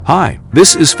Hi,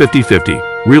 this is 50/50,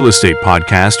 Real Estate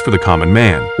Podcast for the Common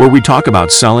Man, where we talk about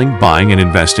selling, buying, and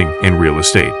investing in real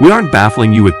estate. We aren't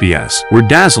baffling you with BS. We're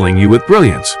dazzling you with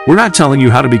brilliance. We're not telling you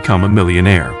how to become a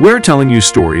millionaire. We're telling you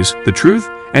stories, the truth,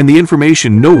 and the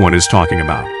information no one is talking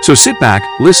about. So sit back,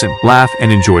 listen, laugh,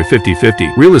 and enjoy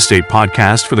 50/50, Real Estate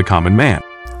Podcast for the Common Man.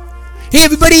 Hey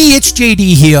everybody, it's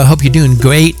JD here. I hope you're doing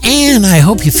great, and I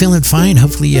hope you're feeling fine.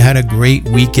 Hopefully you had a great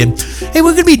weekend. Hey,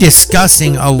 we're going to be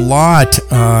discussing a lot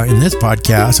in this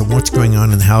podcast of what's going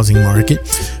on in the housing market.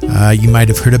 You might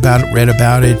have heard about it, read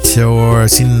about it, or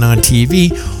seen it on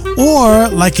TV. Or,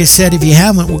 like I said, if you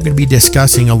haven't, we're going to be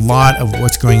discussing a lot of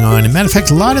what's going on. As a matter of fact,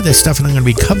 a lot of this stuff that I'm going to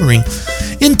be covering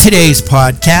in today's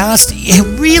podcast,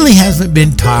 it really hasn't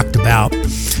been talked about.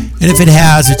 And if it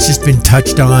has, it's just been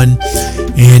touched on,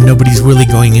 and nobody's really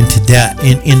going into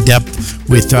in depth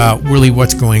with really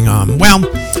what's going on. Well,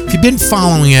 if you've been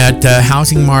following it, the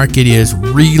housing market is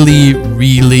really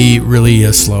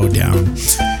a slowdown.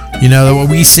 You know, what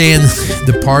we say,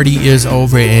 the party is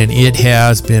over, and it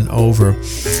has been over.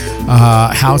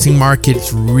 Housing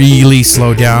market's really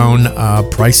slowed down.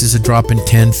 Prices are dropping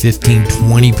 10, 15,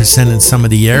 20% in some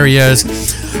of the areas.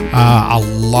 A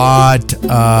lot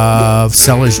of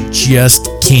sellers just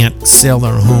can't sell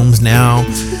their homes now.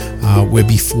 Where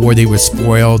before they were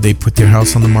spoiled, they put their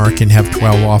house on the market and have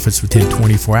 12 offers within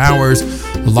 24 hours.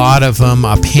 A lot of them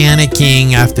are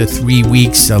panicking after 3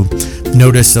 weeks. So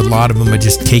notice a lot of them are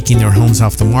just taking their homes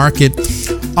off the market.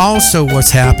 Also,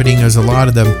 what's happening is a lot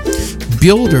of the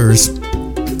builders,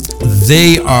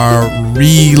 they are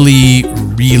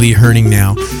really hurting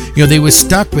now. You know, they were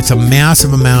stuck with a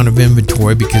massive amount of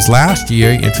inventory because last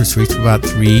year interest rates were about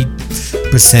 3%,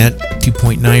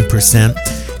 2.9%.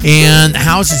 And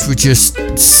houses were just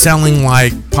selling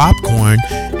like popcorn,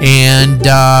 and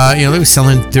they were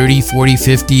selling $30, $40,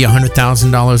 $50,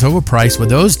 $100,000 overpriced. Well,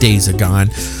 those days are gone.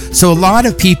 So a lot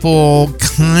of people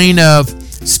kind of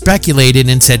speculated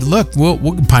and said, look, we'll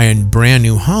buy a brand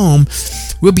new home.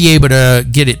 We'll be able to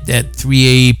get it at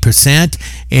 3%,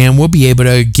 and we'll be able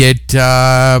to get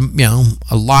a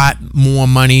lot more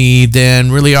money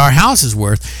than really our house is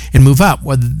worth and move up.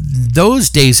 Well, those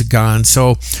days are gone.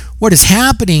 So what is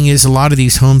happening is a lot of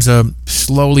these homes are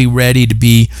slowly ready to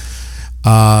be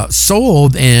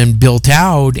sold and built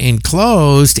out and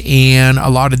closed, and a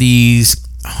lot of these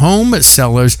home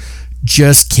sellers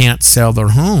just can't sell their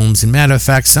homes. As a matter of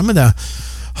fact, some of the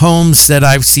homes that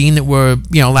I've seen that were,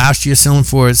 last year selling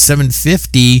for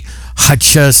 $750 are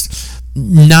just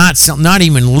not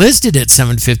even listed at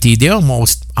 $750. They're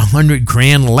almost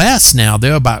 $100,000 less now.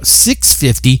 They're about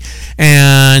 $650,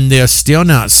 and they're still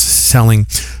not selling.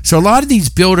 So a lot of these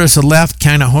builders are left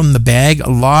kind of holding the bag. A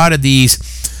lot of these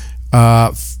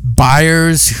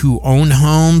buyers who own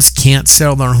homes can't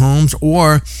sell their homes,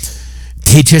 or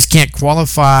they just can't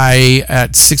qualify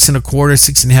at 6.25%,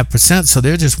 6.5%, so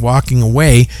they're just walking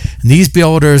away. And these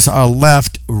builders are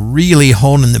left really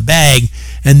holding the bag,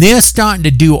 and they're starting to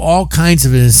do all kinds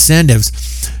of incentives.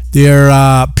 They're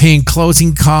paying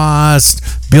closing costs,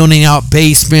 building out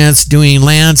basements, doing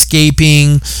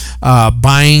landscaping,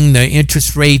 buying the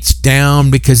interest rates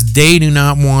down because they do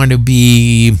not want to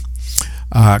be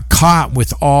caught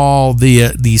with all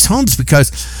these homes,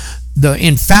 because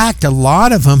in fact, a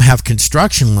lot of them have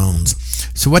construction loans.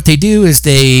 So what they do is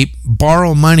they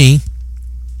borrow money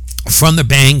from the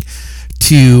bank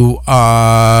to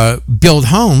build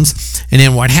homes, and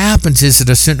then what happens is at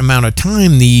a certain amount of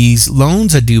time these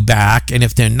loans are due back, and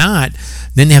if they're not,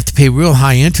 then they have to pay real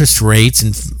high interest rates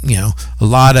and a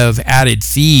lot of added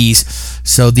fees.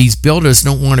 So these builders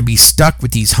don't want to be stuck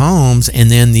with these homes,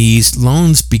 and then these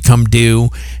loans become due,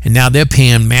 and now they're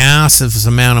paying massive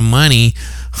amount of money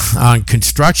on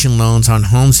construction loans on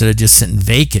homes that are just sitting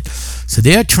vacant. So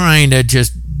they're trying to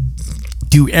just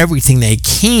do everything they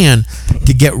can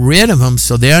to get rid of them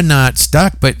so they're not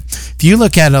stuck. But if you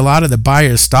look at a lot of the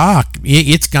buyer stock,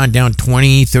 it's gone down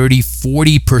 20, 30,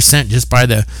 40% just by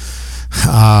the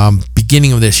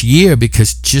beginning of this year,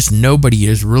 because just nobody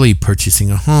is really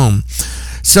purchasing a home.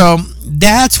 So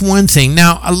that's one thing.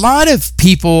 Now, a lot of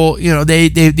people,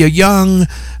 they're young.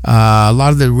 A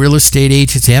lot of the real estate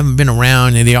agents, they haven't been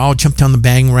around, and they all jumped on the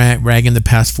bandwagon in the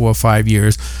past 4 or 5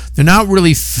 years. They're not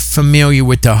really familiar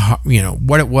with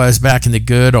what it was back in the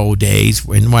good old days,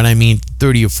 and what I mean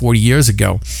 30 or 40 years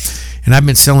ago. And I've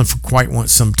been selling for quite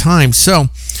some time. So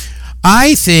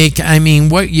I think,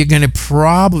 what you're going to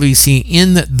probably see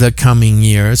in the coming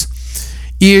years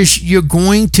is you're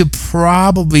going to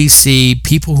probably see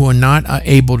people who are not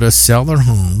able to sell their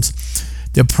homes.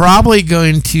 They're probably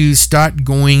going to start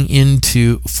going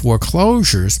into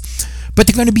foreclosures. but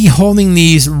they're going to be holding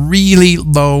these really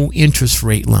low interest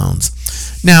rate loans.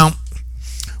 Now,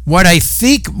 what I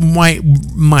think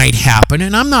might happen,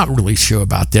 and I'm not really sure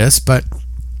about this, but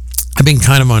I've been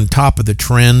kind of on top of the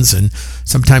trends and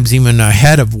sometimes even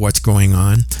ahead of what's going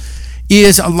on,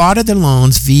 is a lot of the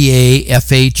loans, VA,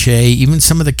 FHA, even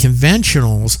some of the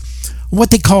conventionals,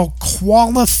 what they call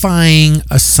qualifying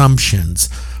assumptions.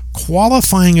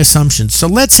 Qualifying assumptions. So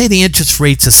let's say the interest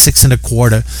rate's a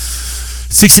 6.25%,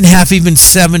 6.5%, even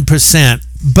 7%.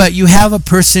 But you have a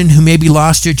person who maybe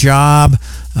lost their job,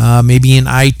 maybe in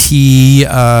IT,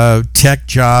 tech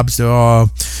jobs. They're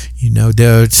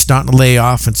starting to lay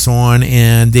off and so on,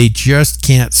 and they just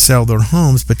can't sell their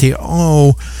homes, but they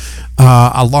owe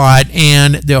a lot,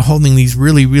 and they're holding these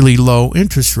really, really low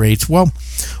interest rates. Well,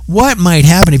 what might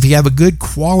happen if you have a good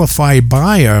qualified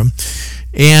buyer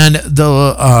and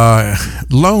the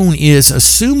loan is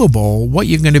assumable? What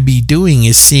you're going to be doing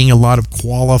is seeing a lot of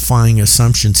qualifying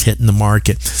assumptions hitting the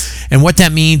market. And what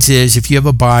that means is if you have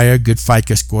a buyer, good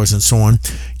FICO scores and so on,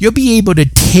 you'll be able to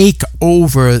take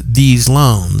over these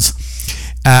loans.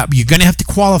 You're going to have to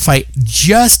qualify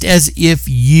just as if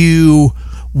you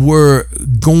were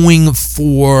going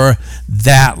for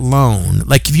that loan.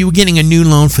 Like if you were getting a new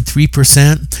loan for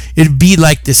 3%, it'd be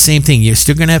like the same thing. You're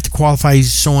still going to have to qualify,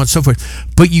 so on and so forth.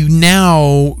 But you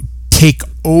now take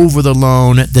over the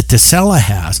loan that the seller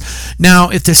has. Now,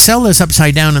 if the seller is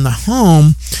upside down in the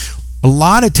home, a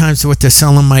lot of times what the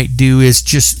seller might do is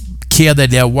just care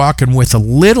that they're walking with a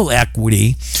little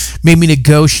equity, maybe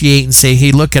negotiate and say,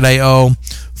 hey, look, I owe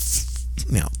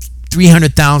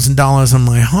 $300,000 on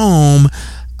my home.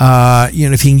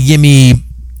 If you can give me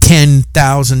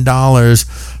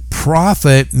 $10,000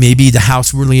 profit, maybe the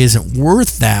house really isn't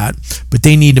worth that, but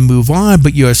they need to move on.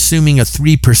 But you're assuming a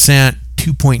 3%,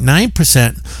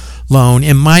 2.9% loan.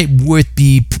 It might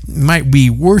be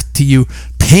worth to you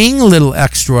paying a little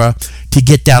extra to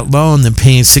get that loan than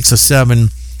paying 6 or 7%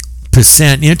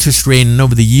 interest rate, and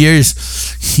over the years,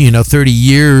 30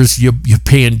 years, you're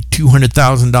paying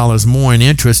 $200,000 more in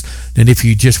interest than if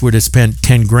you just would have spent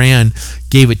 $10,000,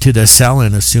 gave it to the seller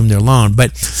and assumed their loan.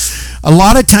 But a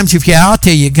lot of times, if you're out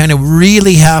there, you're going to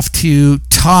really have to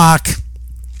talk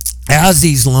as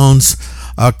these loans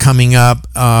are coming up.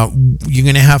 You're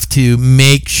going to have to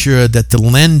make sure that the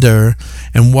lender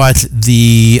and what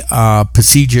the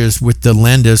procedures with the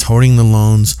lenders holding the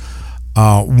loans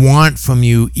want from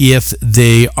you if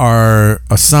they are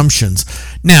assumptions.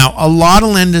 Now, a lot of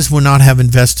lenders will not have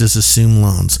investors assume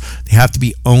loans. They have to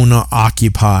be owner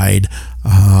occupied.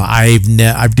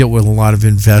 I've dealt with a lot of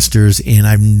investors, and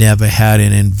I've never had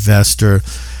an investor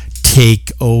take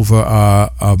over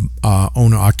a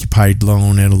owner occupied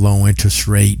loan at a low interest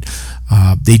rate.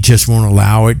 They just won't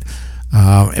allow it.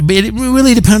 But it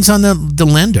really depends on the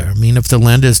lender. I mean, if the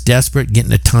lender is desperate,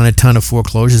 getting a ton of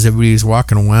foreclosures, everybody's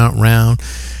walking around,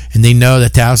 and they know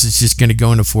that the house is just going to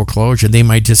go into foreclosure, they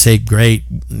might just say, "Great,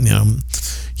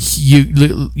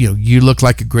 you look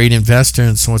like a great investor,"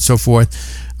 and so on and so forth.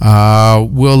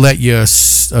 We'll let you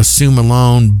assume a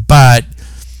loan, but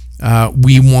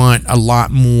we want a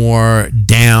lot more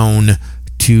down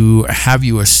to have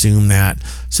you assume that.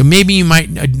 So maybe you might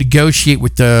negotiate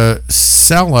with the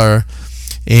seller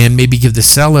and maybe give the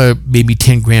seller maybe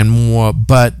 $10,000 more,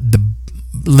 but the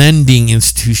lending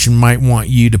institution might want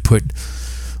you to put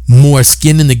more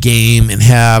skin in the game and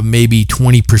have maybe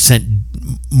 20%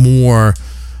 more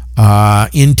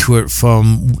into it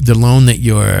from the loan that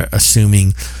you're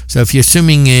assuming. So if you're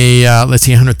assuming a let's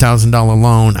say $100,000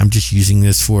 loan, I'm just using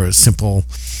this for a simple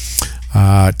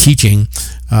teaching,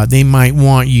 they might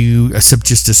want you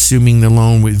just assuming the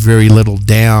loan with very little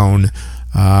down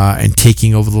and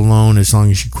taking over the loan as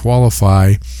long as you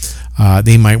qualify.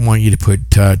 They might want you to put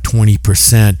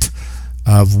 20%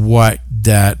 of what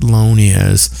that loan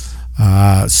is,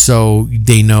 so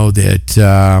they know that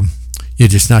you're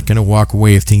just not going to walk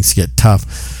away if things get tough.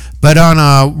 But on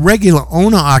a regular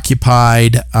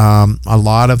owner-occupied, a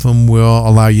lot of them will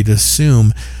allow you to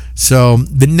assume. So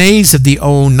the nays of the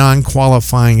old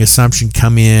non-qualifying assumption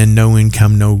come in, no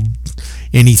income, no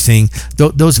anything.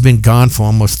 Those have been gone for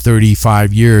almost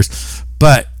 35 years.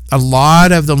 But a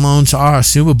lot of the loans are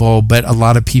assumable, but a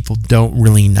lot of people don't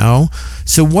really know.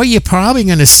 So what you're probably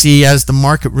going to see as the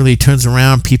market really turns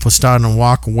around, people starting to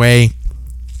walk away,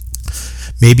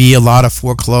 maybe a lot of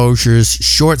foreclosures,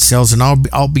 short sales, and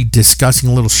I'll be discussing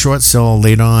a little short sale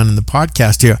later on in the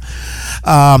podcast here.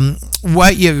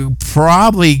 What you're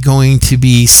probably going to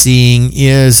be seeing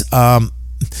is,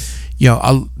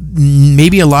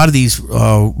 maybe a lot of these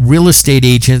real estate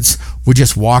agents will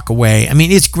just walk away. I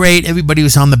mean, it's great. Everybody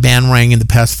was on the bandwagon in the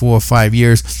past 4 or 5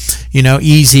 years.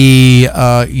 Easy,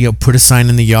 put a sign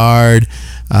in the yard,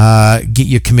 get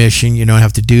your commission. You don't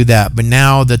have to do that. But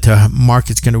now that the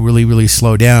market's going to really, really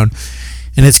slow down,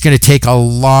 and it's going to take a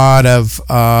lot of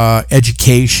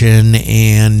education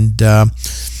and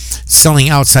selling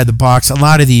outside the box. A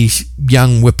lot of these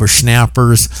young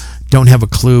whippersnappers don't have a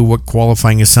clue what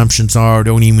qualifying assumptions are,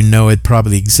 don't even know it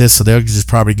probably exists, so they're just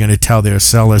probably going to tell their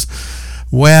sellers,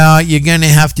 well, you're going to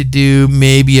have to do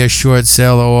maybe a short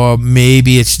sale, or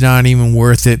maybe it's not even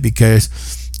worth it because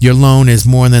your loan is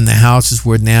more than the house is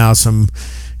worth now, so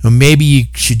maybe you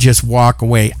should just walk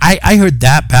away. I heard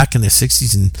that back in the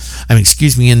 60s in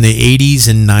the 80s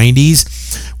and 90s,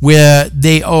 where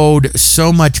they owed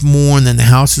so much more than the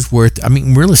house is worth. I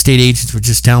mean, real estate agents were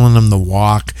just telling them to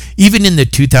walk. Even in the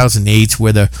 2008s,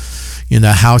 where the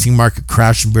housing market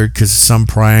crashed and burned because of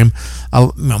subprime,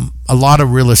 a lot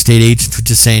of real estate agents were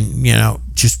just saying,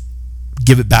 just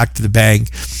give it back to the bank.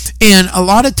 And a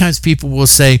lot of times people will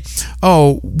say,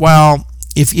 oh, well,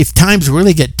 if times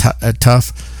really get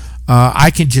tough,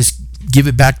 I can just give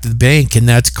it back to the bank, and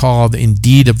that's called in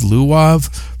deed of lieu of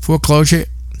foreclosure.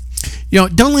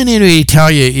 Don't let anybody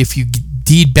tell you if you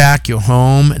deed back your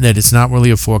home that it's not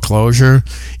really a foreclosure.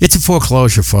 It's a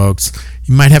foreclosure, folks.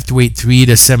 You might have to wait 3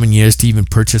 to 7 years to even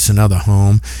purchase another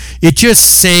home. It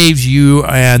just saves you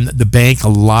and the bank a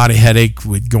lot of headache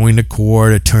with going to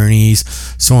court, attorneys,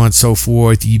 so on and so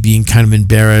forth. You being kind of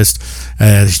embarrassed.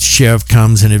 The sheriff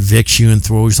comes and evicts you and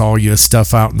throws all your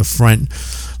stuff out in the front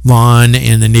lawn,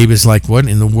 and the neighbor's like, what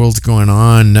in the world's going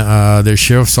on? There's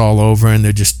sheriffs all over, and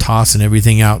they're just tossing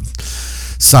everything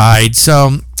outside.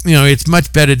 So it's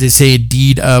much better to say a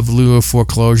deed of lieu of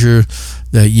foreclosure.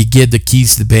 You give the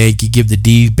keys to the bank, you give the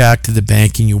deed back to the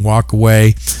bank, and you walk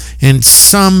away. And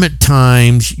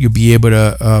sometimes you'll be able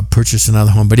to purchase another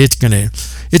home, but it's gonna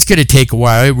take a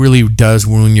while. It really does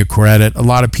ruin your credit. A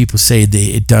lot of people say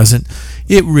it doesn't.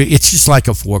 It's just like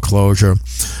a foreclosure.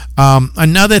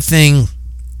 Another thing,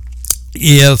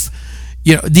 if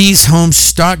these homes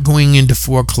start going into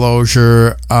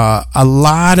foreclosure, a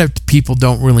lot of people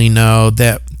don't really know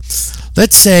that.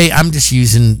 Let's say, I'm just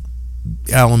using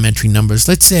elementary numbers.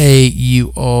 Let's say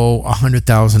you owe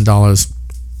 $100,000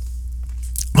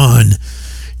 on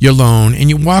your loan, and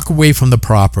you walk away from the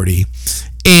property,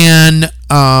 and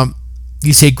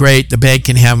you say, great, the bank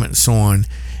can have it, and so on.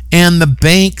 And the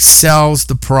bank sells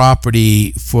the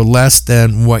property for less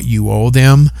than what you owe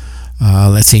them.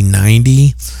 Let's say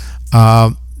 90.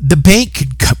 The bank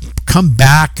could come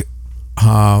back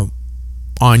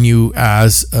on you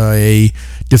as a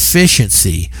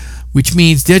deficiency, which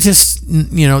means they're just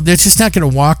not going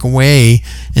to walk away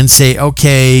and say,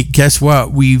 okay, guess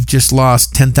what? We've just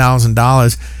lost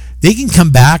 $10,000. They can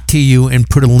come back to you and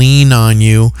put a lien on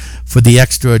you for the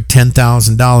extra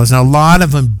 $10,000. Now, a lot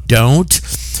of them don't,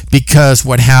 because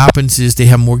what happens is they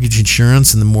have mortgage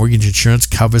insurance, and the mortgage insurance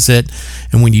covers it.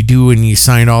 And when you do, and you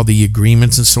sign all the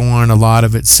agreements and so on, a lot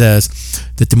of it says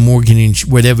that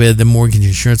whatever the mortgage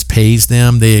insurance pays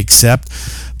them, they accept.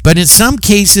 But in some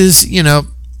cases,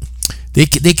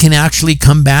 they can actually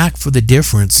come back for the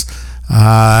difference.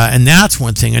 And that's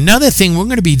one thing. Another thing, we're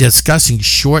going to be discussing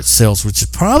short sales, which is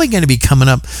probably going to be coming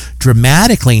up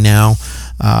dramatically now,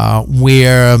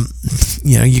 where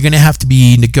you're going to have to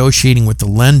be negotiating with the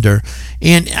lender.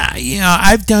 And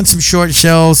I've done some short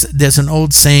sales. There's an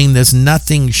old saying, there's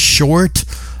nothing short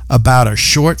about a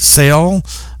short sale.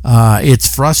 It's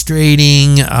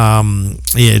frustrating.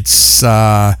 It's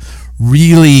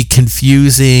really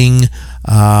confusing.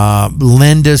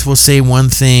 Lenders will say one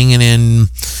thing, and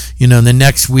then the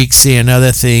next week say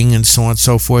another thing, and so on and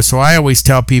so forth. So I always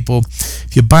tell people,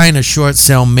 if you're buying a short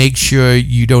sale, make sure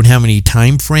you don't have any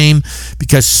time frame,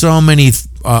 because so many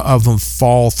of them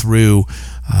fall through.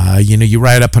 You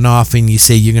write up an offer and you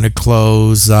say you're going to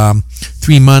close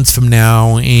 3 months from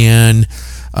now, and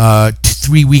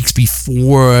 3 weeks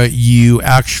before you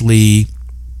actually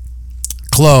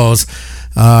close,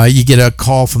 you get a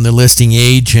call from the listing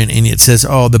agent, and it says,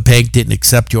 oh, the bank didn't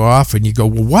accept your offer. And you go,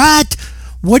 well, what?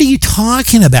 What are you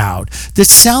talking about? The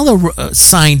seller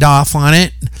signed off on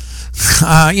it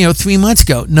 3 months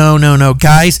ago. No,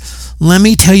 guys, let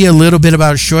me tell you a little bit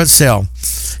about a short sale.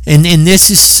 And this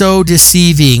is so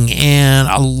deceiving, and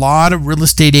a lot of real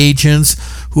estate agents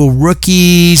who are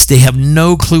rookies, they have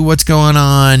no clue what's going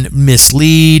on,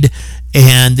 mislead,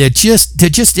 and they're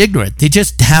just ignorant. They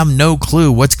just have no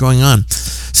clue what's going on.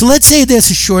 So let's say there's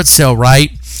a short sale,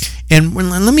 right? And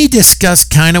let me discuss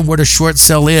kind of what a short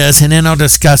sale is, and then I'll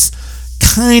discuss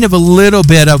kind of a little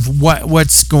bit of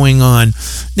what's going on.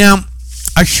 Now,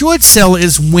 a short sale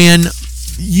is when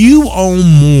you owe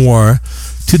more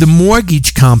to the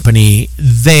mortgage company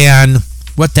than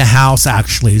what the house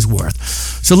actually is worth.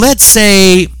 So let's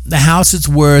say the house is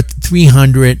worth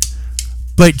 $300,000,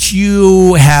 but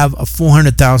you have a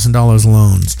 $400,000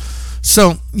 loans.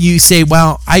 So you say,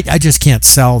 well, I just can't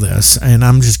sell this, and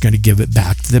I'm just going to give it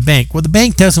back to the bank. Well, the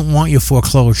bank doesn't want your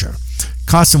foreclosure. It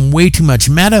costs them way too much.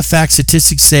 Matter of fact,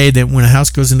 statistics say that when a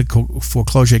house goes into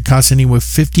foreclosure, it costs anywhere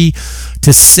 $50,000 to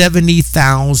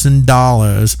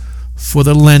 $70,000 for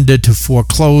the lender to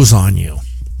foreclose on you.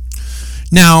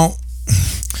 Now,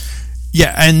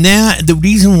 yeah, and that the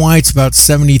reason why it's about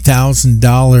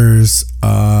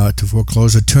 $70,000 to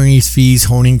foreclose: attorney's fees,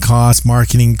 holding costs,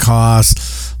 marketing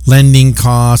costs, lending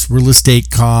costs, real estate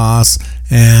costs,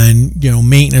 and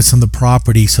maintenance on the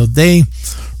property. So they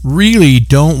really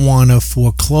don't want to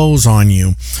foreclose on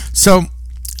you. So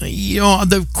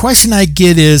the question I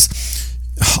get is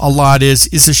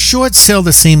a short sale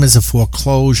the same as a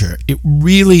foreclosure? It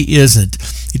really isn't.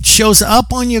 It shows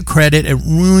up on your credit, it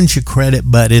ruins your credit,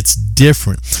 but it's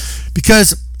different.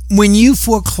 Because when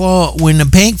a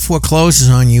bank forecloses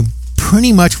on you,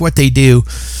 pretty much what they do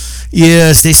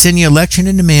is they send you election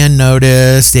and demand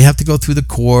notice. They have to go through the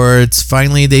courts.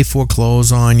 Finally, they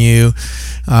foreclose on you,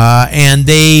 and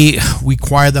they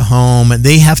require the home, and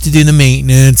they have to do the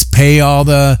maintenance, pay all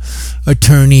the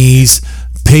attorneys,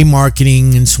 pay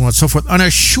marketing, and so on and so forth. On a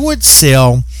short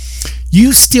sale,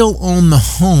 you still own the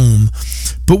home,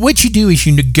 but what you do is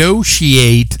you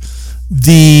negotiate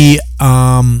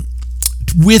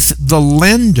with the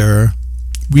lender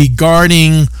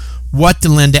regarding what the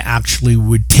lender actually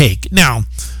would take. Now,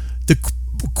 the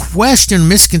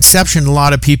misconception a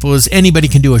lot of people is anybody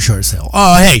can do a short sale.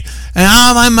 Oh, hey, and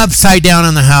I'm upside down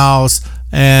on the house,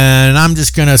 and I'm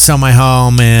just going to sell my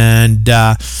home, and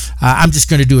I'm just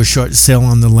going to do a short sale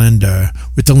on the lender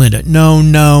with the lender. No.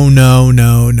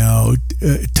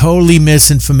 Totally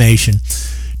misinformation.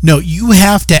 No, you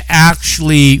have to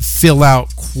actually fill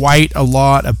out quite a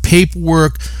lot of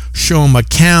paperwork, show them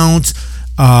accounts.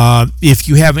 If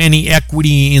you have any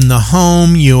equity in the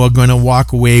home, you are going to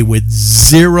walk away with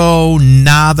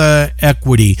nada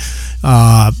equity.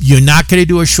 You're not going to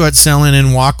do a short selling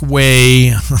and walk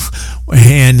away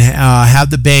and have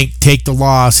the bank take the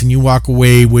loss and you walk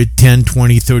away with $10,000,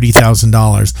 $20,000,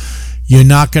 $30,000. You're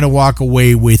not going to walk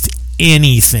away with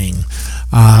anything.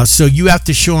 So you have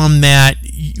to show them that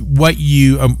what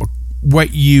you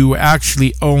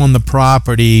actually owe on the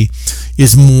property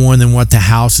is more than what the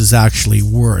house is actually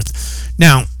worth.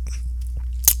 Now,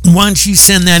 once you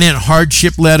send that in,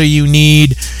 hardship letter you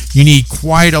need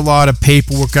quite a lot of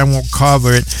paperwork. I won't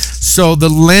cover it. So the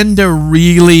lender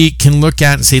really can look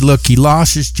at it and say, look, he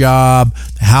lost his job.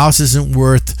 The house isn't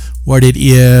worth what it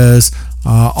is.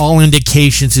 All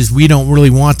indications is we don't really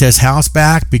want this house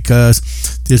back because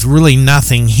there's really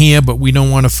nothing here, but we don't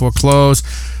want to foreclose.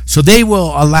 So they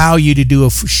will allow you to do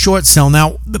a short sale.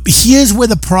 Now, here's where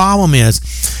the problem is,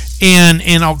 and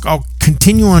I'll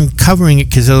continue on covering it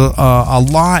because a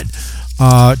lot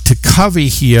to cover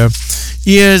here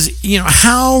is,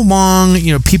 how long,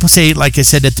 people say, like I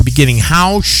said at the beginning,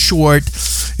 how short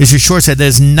is a short sale?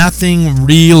 There's nothing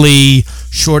really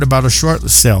short about a short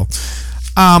sale.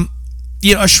 A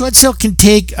short sale can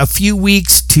take a few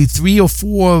weeks to 3 or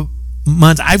 4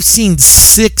 months. I've seen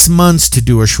 6 months to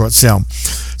do a short sale.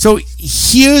 So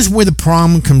here's where the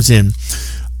problem comes in.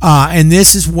 And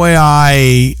this is where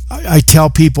I tell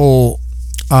people,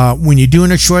 when you're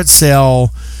doing a short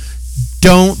sale,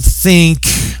 don't think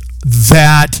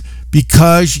that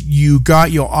because you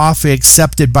got your offer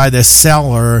accepted by the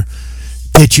seller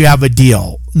that you have a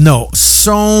deal. No,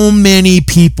 so many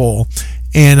people,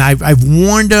 and I've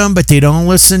warned them, but they don't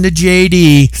listen to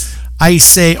JD. I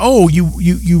say, oh,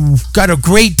 you got a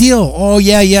great deal. Oh,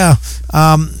 yeah.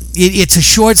 It's a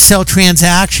short sale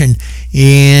transaction,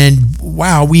 and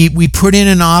wow, we put in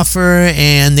an offer,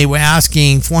 and they were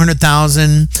asking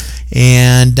 $400,000,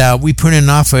 and we put in an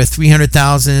offer of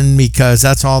 $300,000 because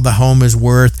that's all the home is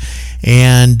worth.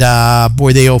 And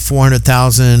boy, they owe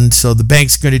 $400,000, so the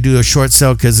bank's going to do a short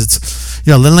sale because it's,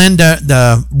 the lender,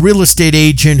 the real estate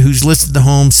agent who's listed the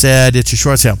home said it's a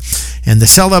short sale, and the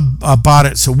seller bought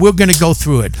it. So we're going to go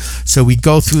through it. So we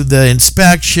go through the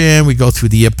inspection, we go through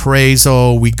the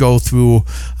appraisal, we go through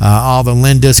all the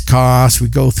lender's costs, we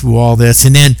go through all this,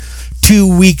 and then 2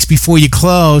 weeks before you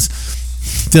close,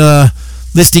 the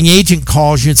listing agent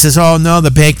calls you and says, "Oh no,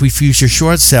 the bank refused your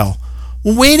short sale."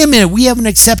 Well, wait a minute, we have an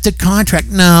accepted contract.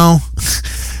 No,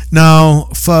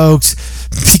 folks,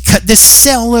 because the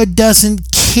seller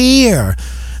doesn't care.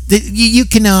 You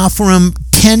can offer them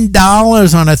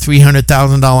 $10 on a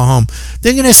 $300,000 home.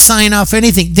 They're going to sign off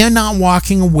anything. They're not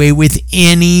walking away with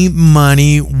any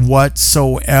money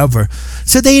whatsoever.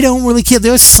 So they don't really care.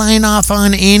 They'll sign off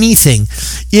on anything.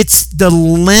 It's the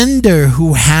lender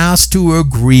who has to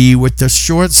agree with the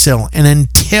short sale. And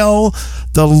until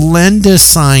the lender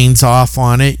signs off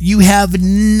on it, you have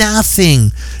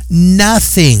nothing.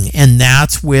 And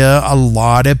that's where a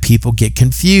lot of people get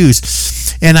confused.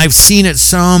 And I've seen it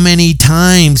so many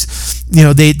times.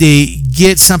 They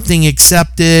get something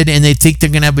accepted and they think they're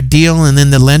going to have a deal, and then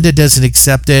the lender doesn't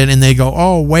accept it, and they go,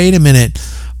 oh, wait a minute.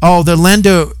 Oh, the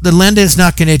lender is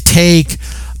not going to take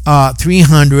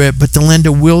 $300, but the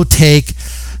lender will take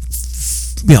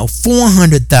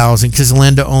 $400,000 because the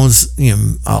lender owns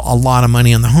a lot of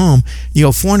money on the home.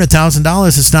 $400,000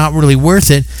 is not really worth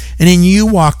it, and then you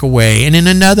walk away, and then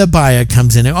another buyer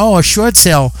comes in. Oh, a short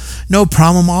sale, no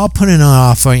problem. I'll put an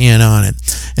offer in on it,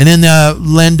 and then the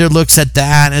lender looks at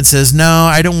that and says, no,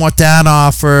 I don't want that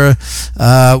offer.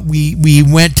 We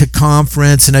went to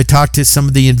conference and I talked to some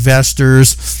of the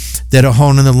investors that are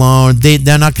holding the loan.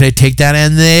 They're not going to take that,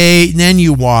 and then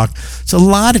you walk. So a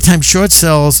lot of times short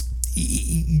sales,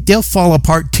 they'll fall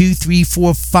apart 2, 3,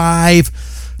 4, 5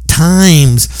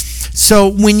 times. So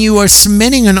when you are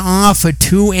submitting an offer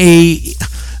to a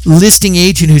listing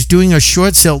agent who's doing a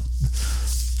short sale,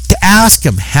 to ask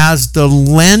them, has the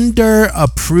lender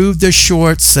approved the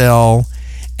short sale,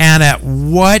 and at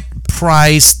what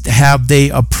price have they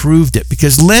approved it?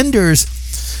 Because lenders,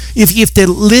 if the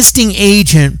listing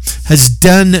agent has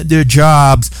done their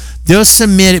jobs, they'll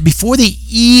submit it before they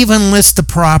even list the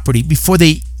property.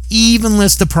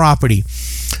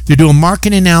 They do a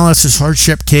market analysis,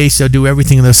 hardship case. They'll do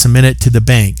everything, and they'll submit it to the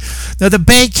bank. Now, the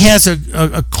bank has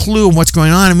a clue on what's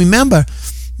going on. And remember,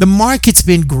 the market's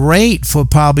been great for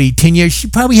probably 10 years. You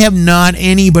probably have not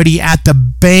anybody at the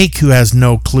bank who has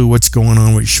no clue what's going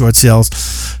on with short sales.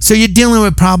 So you're dealing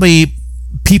with probably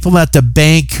people at the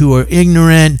bank who are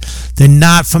ignorant. They're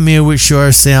not familiar with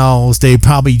short sales. They're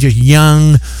probably just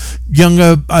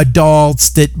younger adults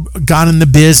that got in the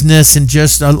business and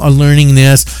just are learning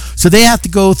this. So they have to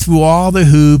go through all the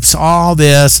hoops, all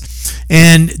this,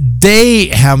 and they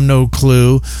have no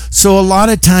clue. So a lot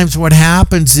of times what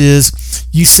happens is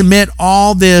you submit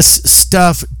all this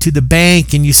stuff to the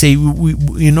bank and you say,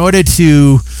 in order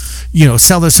to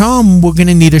sell this home, we're going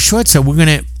to need a short sale. We're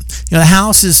going to, the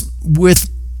house is worth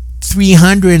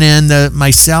 $300 and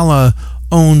my seller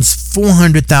owns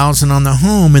 $400,000 on the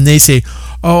home, and they say,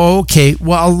 oh, okay.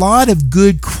 Well, a lot of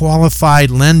good qualified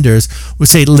lenders will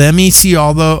say, let me see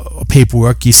all the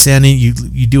paperwork. You send it, you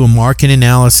do a market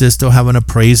analysis. They'll have an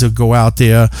appraiser go out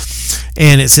there,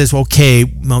 and it says, okay,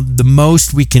 well, the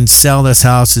most we can sell this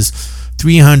house is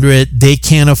 $300. They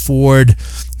can't afford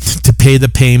to pay the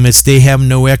payments. They have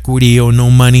no equity or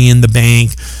no money in the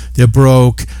bank. They're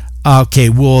broke. Okay,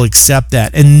 we'll accept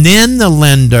that. And then the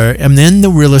lender and then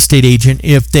the real estate agent,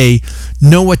 if they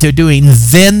know what they're doing,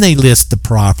 then they list the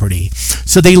property.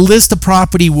 So they list the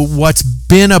property with what's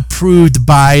been approved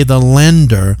by the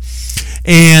lender.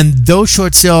 And those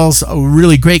short sales are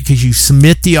really great because you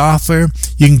submit the offer,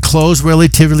 you can close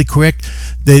relatively quick.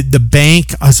 The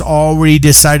bank has already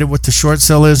decided what the short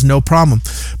sale is, no problem.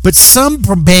 But some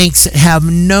banks have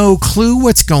no clue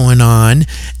what's going on,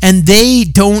 and they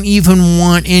don't even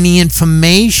want any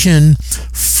information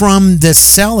from the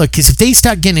seller, because if they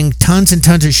start getting tons and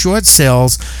tons of short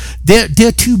sales,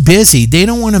 they're too busy. They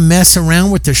don't want to mess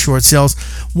around with the short sales.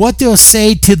 What they'll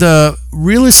say to the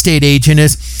real estate agent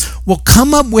is, well,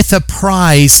 come up with a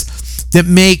price that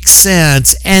makes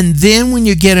sense, and then when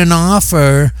you get an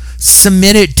offer,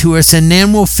 submit it to us, and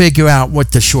then we'll figure out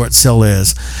what the short sale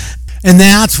is. And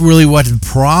that's really what the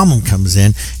problem comes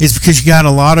in, is because you got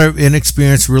a lot of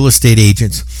inexperienced real estate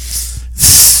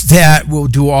agents that will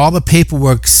do all the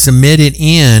paperwork, submit it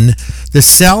in, the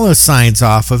seller signs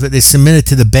off of it, they submit it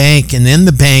to the bank, and then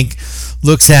the bank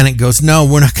looks at it and goes, no,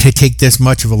 we're not going to take this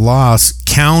much of a loss,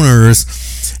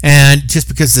 counters, and just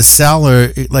because the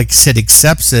seller, like I said,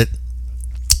 accepts it,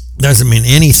 doesn't mean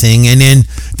anything. And then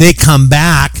they come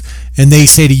back and they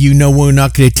say to you, no, we're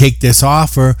not going to take this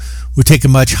offer, we'll take a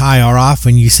much higher offer.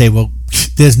 And you say, well,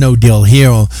 there's no deal here,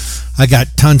 well, I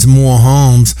got tons more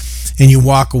homes, and you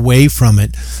walk away from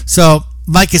it. So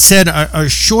like I said, a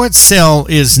short sale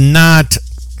is not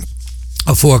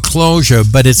a foreclosure,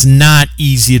 but it's not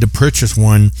easy to purchase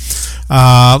one.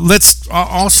 Let's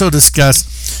also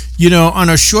discuss, on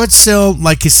a short sale,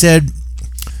 like I said,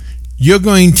 you're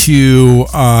going to,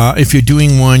 if you're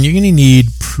doing one, you're going to need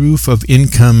proof of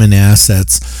income and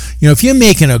assets. If you're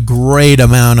making a great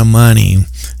amount of money and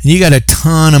you got a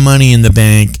ton of money in the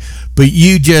bank, but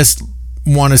you just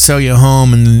want to sell your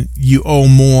home and you owe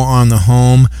more on the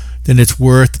home than it's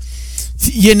worth,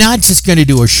 you're not just going to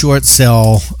do a short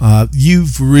sell.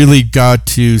 You've really got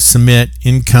to submit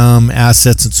income,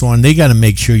 assets, and so on. They got to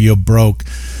make sure you're broke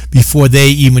before they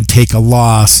even take a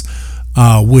loss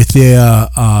with their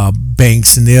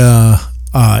banks and their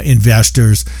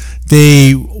investors.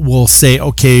 They will say,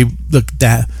 okay, look,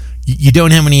 that you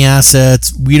don't have any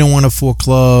assets. We don't want to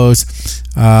foreclose.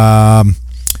 We'll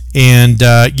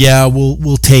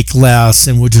take less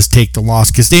and we'll just take the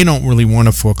loss, because they don't really want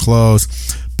to foreclose.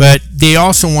 But they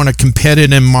also want a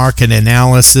competitive market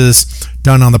analysis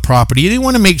done on the property. They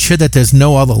want to make sure that there's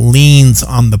no other liens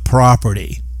on the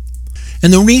property.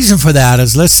 And the reason for that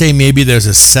is, let's say maybe there's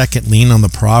a second lien on the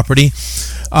property.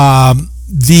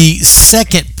 The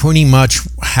second pretty much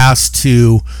has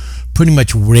to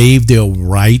waive their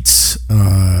rights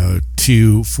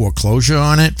to foreclosure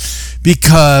on it,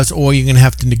 or you're going to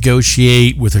have to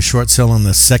negotiate with a short sale on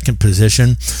the second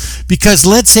position. Because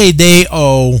let's say you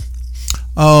owe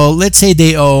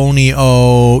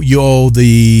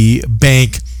the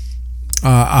bank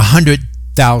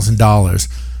 $100,000,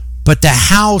 but the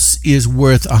house is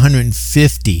worth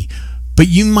 $150,000, but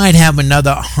you might have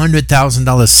another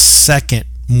 $100,000 second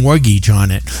mortgage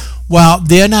on it. Well,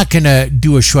 they're not going to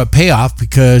do a short payoff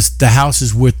because the house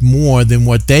is worth more than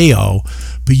what they owe,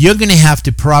 but you're going to have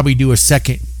to probably do a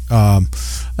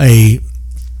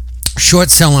short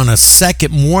sell on a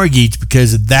second mortgage,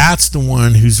 because that's the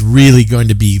one who's really going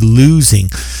to be losing.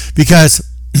 Because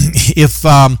if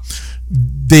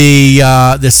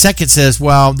the second says,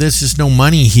 well, there's just no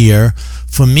money here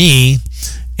for me,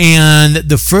 and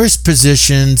the first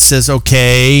position says,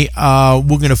 okay,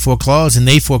 we're going to foreclose, and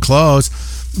they foreclose,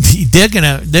 they're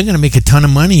gonna make a ton of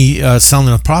money selling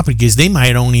the property, because they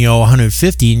might only owe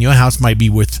 $150,000 and your house might be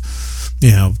worth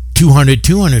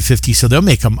 $250,000, so they'll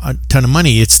make a ton of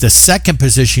money. It's the second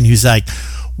position who's like,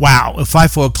 wow, if I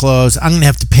foreclose, I'm gonna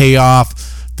have to pay off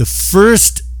the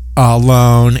first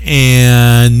loan,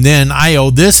 and then I owe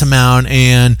this amount,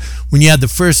 and when you have the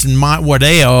first and what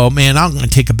they owe, man, I'm going to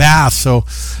take a bath, so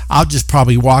I'll just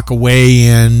probably walk away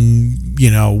and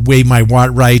waive my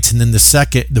rights, and then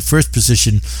the first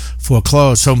position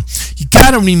foreclose. So you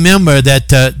got to remember that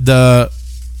the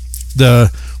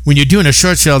when you're doing a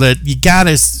short sale, that you got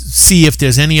to see if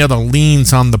there's any other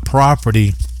liens on the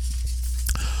property.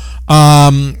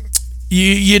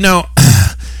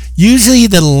 Usually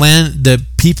the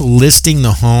people listing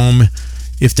the home,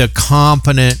 if they're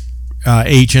competent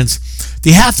agents,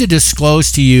 they have to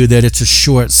disclose to you that it's a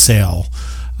short sale.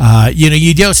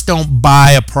 You just don't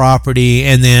buy a property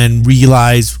and then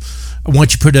realize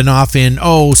once you put an offer in,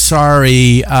 oh,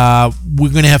 sorry,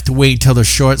 we're going to have to wait until the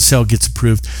short sale gets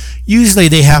approved. Usually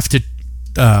they have to,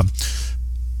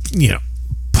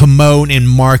 promote and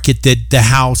market that the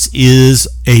house is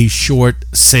a short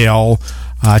sale.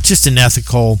 Just an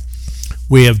ethical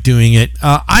way of doing it.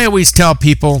 I always tell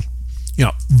people,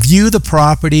 view the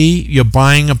property. You're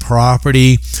buying a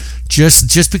property.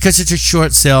 Just because it's a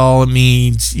short sale, it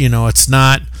means, it's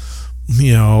not,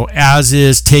 as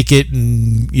is, take it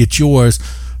and it's yours.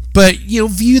 But,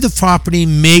 view the property,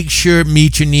 make sure it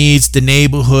meets your needs, the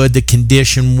neighborhood, the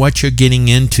condition, what you're getting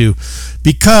into.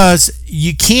 Because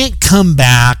you can't come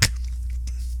back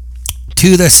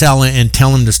to the seller and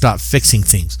tell him to stop fixing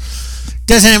things.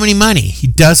 Doesn't have any money. He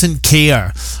doesn't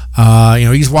care.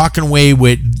 He's walking away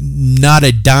with not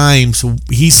a dime, so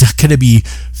he's not going to be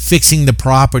fixing the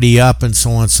property up and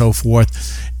so on and so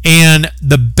forth. And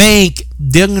the bank,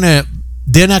 they're not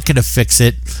going to fix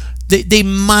it. They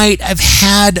might have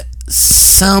had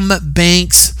some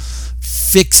banks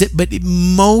fix it, but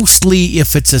mostly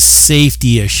if it's a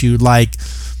safety issue, like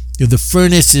the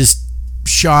furnace is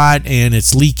shot and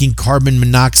it's leaking carbon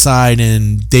monoxide,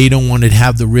 and they don't want to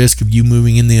have the risk of you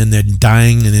moving in there and then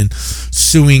dying and then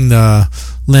suing the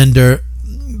lender.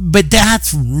 But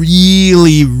that's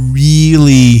really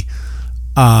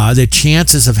the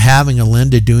chances of having a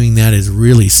lender doing that is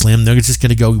really slim. They're just going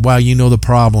to go, wow, the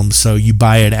problem, so you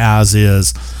buy it as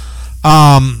is.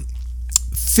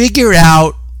 Figure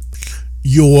out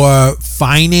your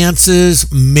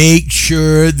finances. Make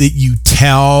sure that you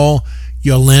tell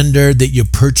your lender that you're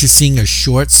purchasing a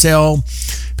short sale,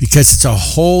 because it's a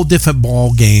whole different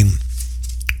ball game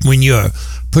when you're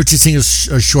purchasing a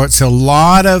short sale. A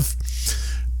lot of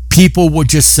people will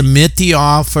just submit the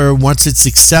offer once it's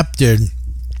accepted.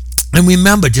 And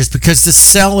remember, just because the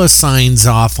seller signs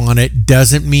off on it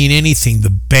doesn't mean anything. The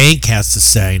bank has to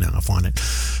sign off on it.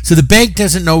 So the bank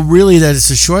doesn't know really that it's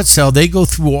a short sale. They go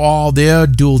through all their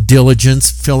due diligence,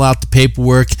 fill out the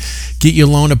paperwork, get your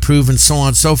loan approved, and so on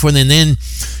and so forth. And then,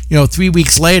 3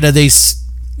 weeks later,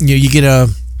 you get a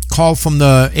call from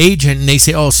the agent and they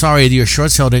say, oh, sorry, your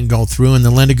short sale didn't go through. And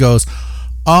the lender goes,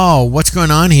 oh, what's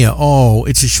going on here? Oh,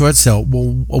 it's a short sale.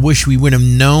 Well, I wish we would have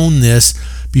known this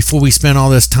before we spent all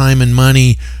this time and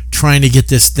money trying to get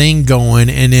this thing going,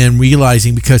 and then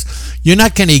realizing, because you're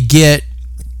not going to get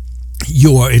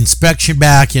your inspection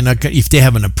back. You're not gonna, if they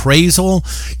have an appraisal,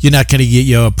 you're not going to get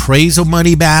your appraisal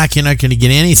money back. You're not going to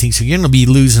get anything. So you're going to be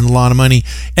losing a lot of money.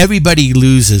 Everybody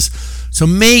loses. So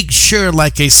make sure,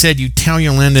 like I said, you tell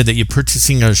your lender that you're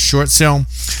purchasing a short sale,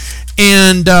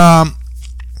 and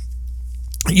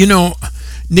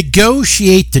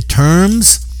negotiate the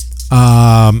terms.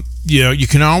 You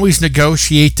can always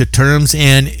negotiate the terms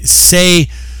and say,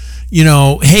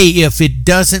 hey, if it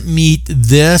doesn't meet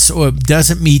this or it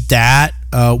doesn't meet that,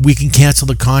 we can cancel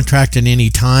the contract at any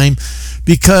time.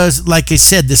 Because, like I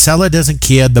said, the seller doesn't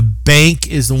care. The bank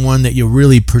is the one that you're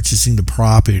really purchasing the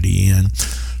property in.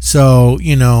 So,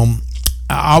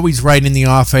 I always write in the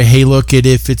offer, hey, look,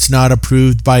 if it's not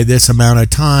approved by this amount of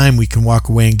time, we can walk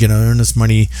away and get our earnest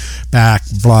money back,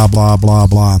 blah, blah, blah,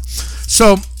 blah.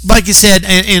 So, like I said,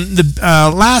 and the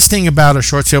last thing about a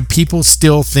short sale, people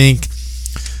still think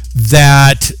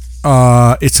that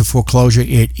it's a foreclosure.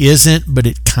 It isn't, but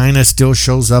it kind of still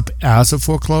shows up as a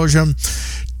foreclosure.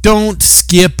 Don't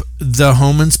skip the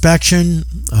home inspection,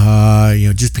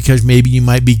 just because maybe you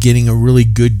might be getting a really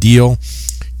good deal.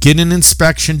 Get an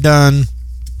inspection done.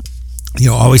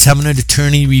 Always have an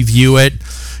attorney review it,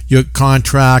 your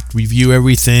contract, review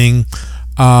everything.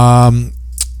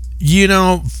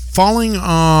 Falling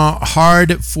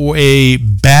hard for a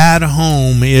bad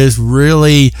home is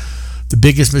really the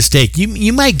biggest mistake.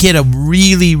 You might get a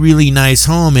really, really nice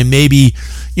home, and maybe,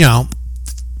 a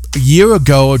year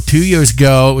ago or 2 years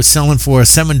ago it was selling for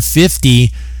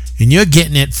 $750, and you're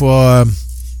getting it for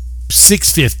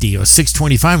 $650 or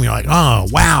 $625, and you're like, oh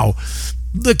wow,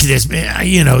 look at this, man.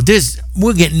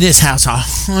 We're getting this house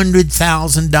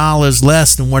 $100,000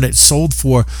 less than what it sold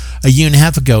for a year and a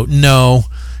half ago. No,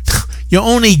 you're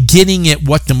only getting it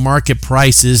what the market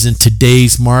price is in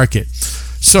today's market.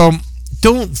 So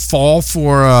don't fall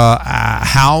for a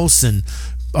house and,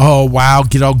 oh wow,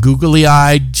 get all googly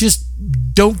eyed. Just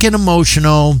don't get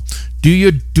emotional. Do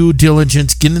your due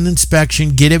diligence, get an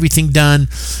inspection, get everything done,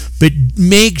 but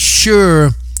make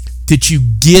sure that you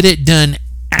get it done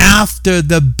after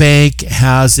the bank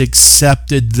has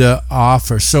accepted the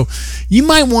offer. So you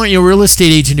might want your real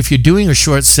estate agent, if you're doing a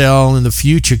short sale in the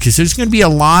future, because there's going to be a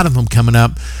lot of them coming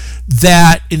up,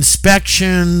 that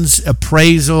inspections,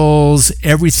 appraisals,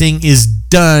 everything is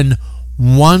done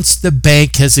once the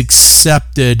bank has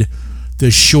accepted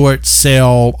the short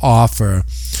sale offer.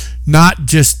 Not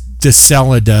just the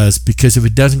seller does, because if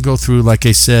it doesn't go through, like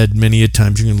I said, many a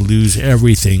times you're going to lose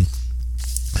everything.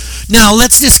 Now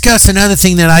let's discuss another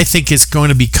thing that I think is going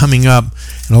to be coming up,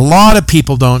 and a lot of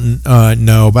people don't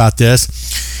know about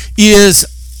this, is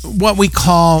what we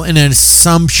call an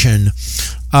assumption.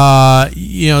 Back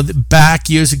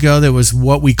years ago there was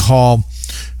what we call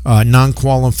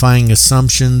non-qualifying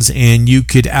assumptions, and you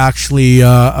could actually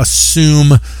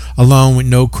assume a loan with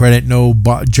no credit, no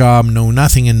job, no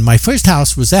nothing. And my first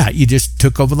house was that. You just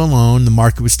took over the loan. The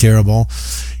market was terrible.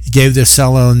 You gave the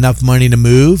seller enough money to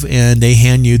move, and they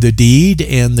hand you the deed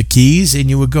and the keys, and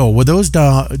you would go. Well, those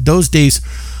days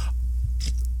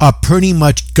are pretty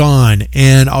much gone,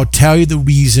 and I'll tell you the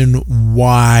reason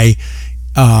why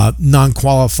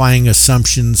non-qualifying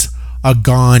assumptions are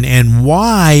gone, and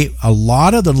why a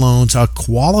lot of the loans are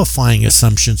qualifying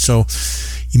assumptions. So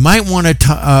you might want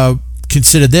to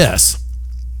consider this.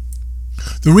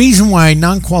 The reason why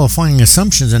non-qualifying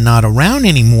assumptions are not around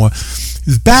anymore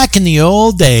is back in the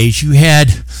old days you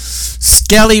had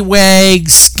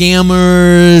scallywags,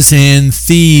 scammers, and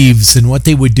thieves, and what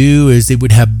they would do is they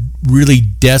would have really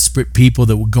desperate people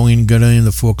that were going to go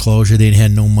into foreclosure. They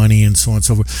had no money and so on and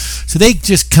so forth. So they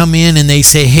just come in and they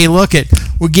say, hey, look,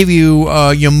 we'll give you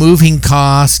your moving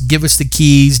costs, give us the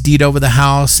keys, deed over the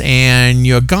house, and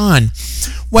you're gone.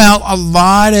 Well, a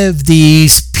lot of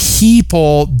these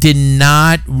people did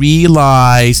not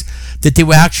realize that they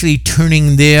were actually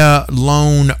turning their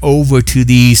loan over to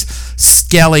these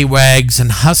scallywags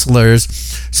and hustlers.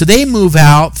 So they move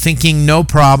out thinking, no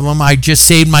problem, I just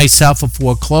saved myself a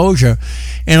foreclosure.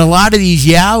 And a lot of these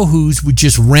yahoos would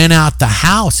just rent out the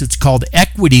house. It's called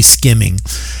equity skimming.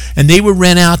 And they would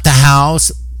rent out the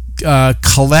house,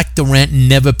 collect the rent, and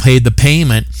never pay the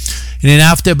payment. And then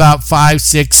after about 5,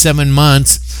 6, 7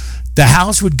 months, the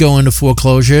house would go into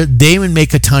foreclosure. They would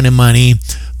make a ton of money,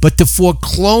 but the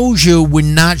foreclosure would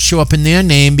not show up in their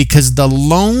name because the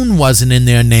loan wasn't in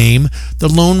their name. The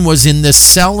loan was in the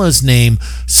seller's name.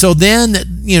 So then,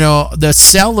 the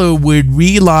seller would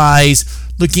realize,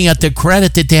 looking at their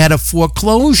credit, that they had a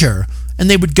foreclosure. And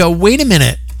they would go, wait a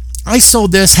minute, I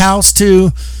sold this house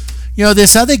to,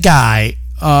 this other guy.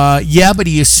 Yeah, but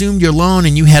he assumed your loan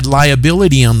and you had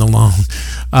liability on the loan.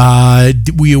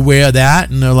 Were you aware of that?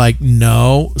 And they're like,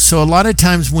 no. So a lot of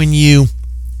times when you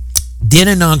did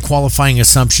a non-qualifying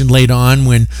assumption later on,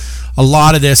 when a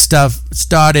lot of this stuff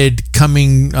started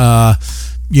coming, up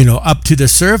to the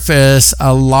surface,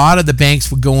 a lot of the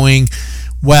banks were going,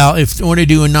 well, if in order to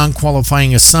do a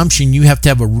non-qualifying assumption, you have to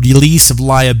have a release of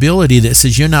liability that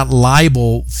says you're not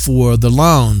liable for the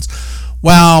loans.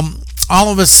 Well, all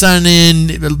of a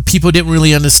sudden, people didn't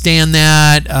really understand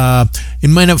that.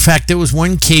 In matter of fact, there was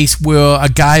one case where a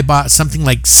guy bought something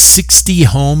like 60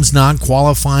 homes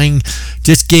non-qualifying,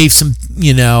 just gave some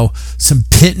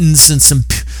pittance and some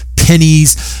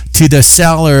pennies to the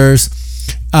sellers,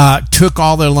 took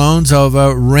all their loans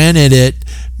over, rented it,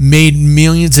 made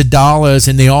millions of dollars,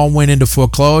 and they all went into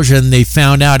foreclosure, and they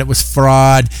found out it was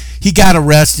fraud. He got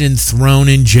arrested and thrown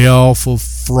in jail for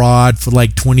fraud for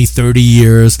like 20, 30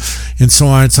 years, and so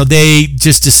on. So they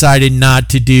just decided not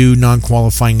to do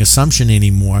non-qualifying assumption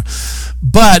anymore.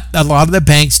 But a lot of the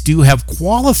banks do have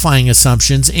qualifying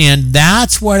assumptions, and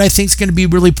that's what I think is going to be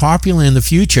really popular in the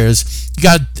future. Is you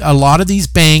got a lot of these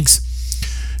banks,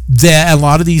 that a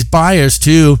lot of these buyers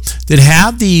too, that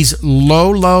have these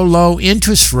low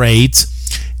interest rates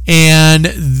and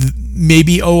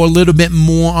maybe owe a little bit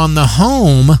more on the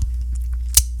home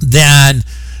than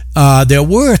they're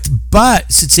worth.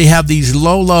 But since they have these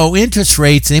low interest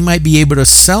rates, they might be able to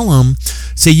sell them.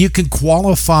 So you can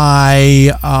qualify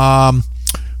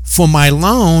for my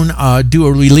loan, do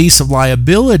a release of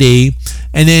liability,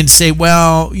 and then say,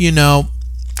 well,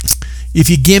 if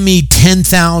you give me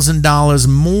 $10,000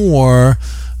 more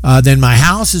than my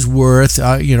house is worth,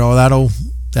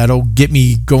 that'll get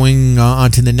me going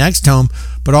on to the next home.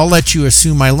 But I'll let you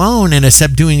assume my loan, and instead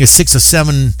of doing a 6 or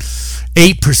 7,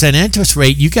 8% interest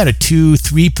rate, you got a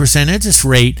 2-3% interest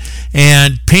rate,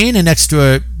 and paying an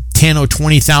extra $10,000 or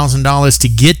 $20,000 to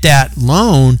get that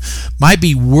loan might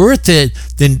be worth it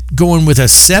than going with a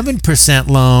 7%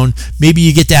 loan. Maybe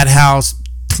you get that house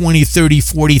 $20,000,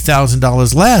 $30,000,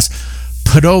 $40,000 less.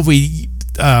 Put over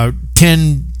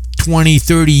 10, 20,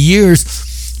 30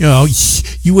 years,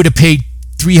 you would have paid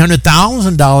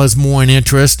 $300,000 more in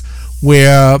interest,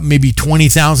 where maybe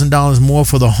 $20,000 more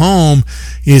for the home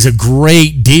is a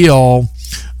great deal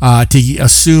to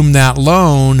assume that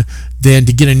loan than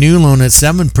to get a new loan at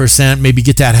 7%, maybe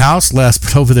get that house less,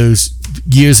 but over those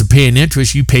years of paying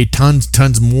interest, you pay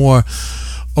tons more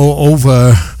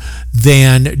over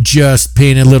than just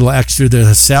paying a little extra to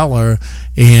the seller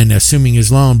and assuming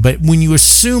his loan. But when you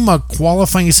assume a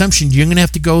qualifying assumption, you're going to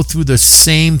have to go through the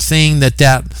same thing that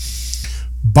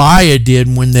buyer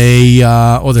did when they,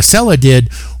 or the seller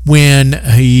did when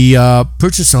he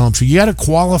purchased a home. So you got to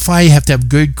qualify. You have to have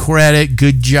good credit,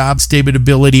 good job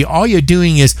stability. All you're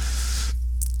doing is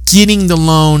getting the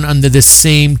loan under the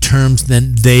same terms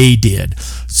than they did.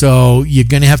 So you're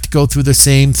going to have to go through the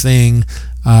same thing.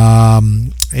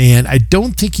 And I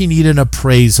don't think you need an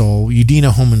appraisal. You need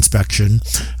a home inspection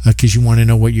because you want to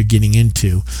know what you're getting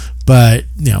into. But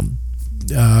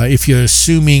if you're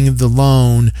assuming the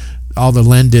loan, all the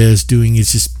lender is doing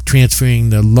is just transferring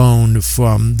the loan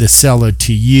from the seller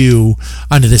to you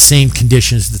under the same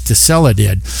conditions that the seller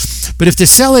did. But if the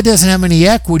seller doesn't have any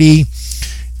equity,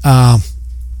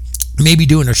 maybe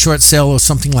doing a short sale or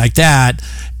something like that,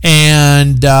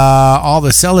 and all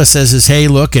the seller says is, hey,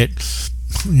 look,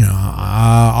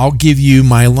 I'll give you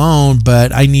my loan,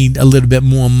 but I need a little bit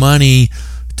more money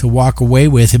to walk away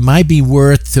with. It might be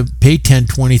worth to pay $10,000,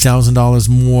 $20,000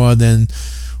 more than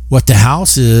what the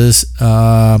house is,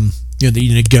 that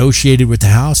you negotiated with the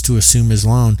house to assume his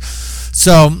loan.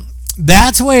 So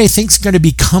that's the way I think it's going to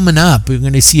be coming up. We're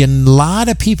going to see a lot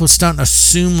of people starting to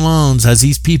assume loans as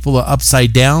these people are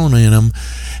upside down in them.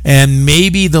 And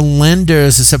maybe the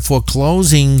lenders, instead of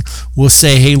foreclosing, will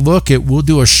say, hey, look, we'll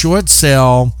do a short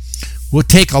sale. We'll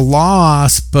take a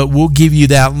loss, but we'll give you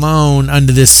that loan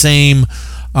under the same,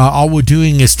 all we're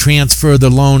doing is transfer the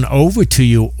loan over to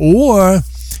you. Or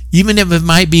even if it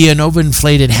might be an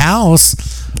overinflated house,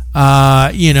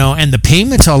 and the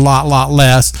payments are a lot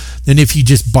less than if you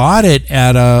just bought it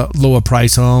at a lower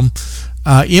price home,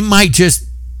 it might just,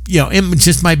 it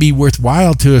just might be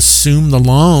worthwhile to assume the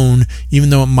loan, even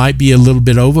though it might be a little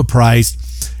bit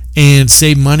overpriced, and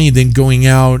save money than going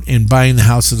out and buying the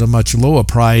house at a much lower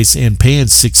price and paying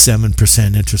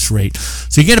 6-7% interest rate.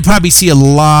 So you're going to probably see a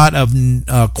lot of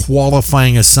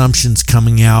qualifying assumptions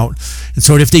coming out. And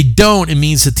so if they don't, it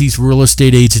means that these real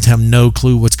estate agents have no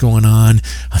clue what's going on.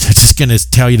 They're just going to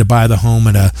tell you to buy the home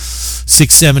at a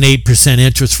 6-8%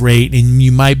 interest rate, and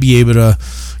you might be able to,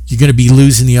 you're going to be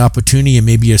losing the opportunity and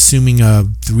maybe assuming a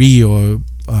 3 or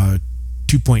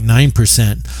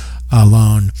 2.9%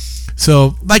 loan.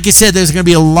 So, like I said, there's going to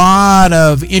be a lot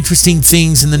of interesting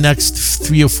things in the next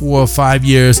 3 or 4 or 5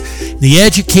 years. The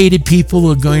educated people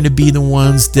are going to be the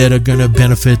ones that are going to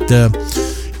benefit. The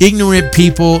ignorant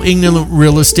people, ignorant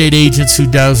real estate agents who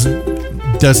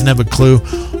doesn't have a clue,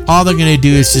 all they're going to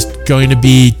do is just going to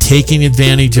be taking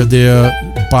advantage of their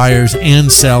buyers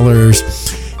and sellers,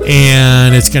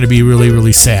 and it's going to be really,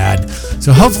 really sad.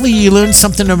 So hopefully you learned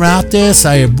something about this.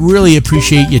 I really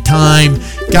appreciate your time.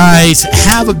 Guys,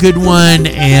 have a good one,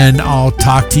 and I'll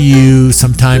talk to you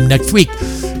sometime next week.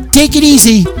 Take it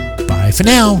easy. Bye for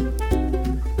now.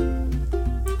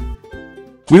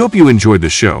 We hope you enjoyed the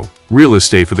show, Real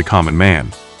Estate for the Common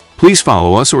Man. Please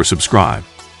follow us or subscribe.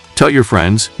 Tell your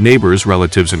friends, neighbors,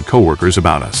 relatives, and coworkers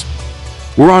about us.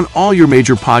 We're on all your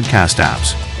major podcast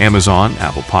apps: Amazon,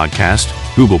 Apple Podcast,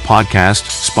 Google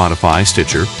Podcast, Spotify,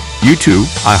 Stitcher, YouTube,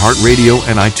 iHeartRadio,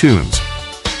 and iTunes.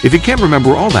 If you can't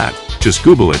remember all that, just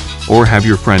Google it, or have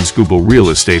your friends Google Real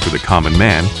Estate for the Common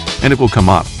Man, and it will come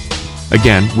up.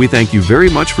 Again, we thank you very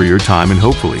much for your time, and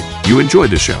hopefully you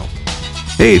enjoyed the show.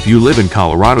 Hey, if you live in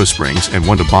Colorado Springs and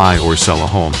want to buy or sell a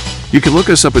home, you can look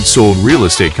us up at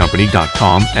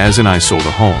soldrealestatecompany.com, as in I sold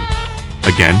a home.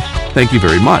 Again, thank you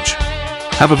very much.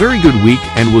 Have a very good week,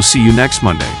 and we'll see you next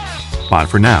Monday. Bye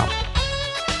for now.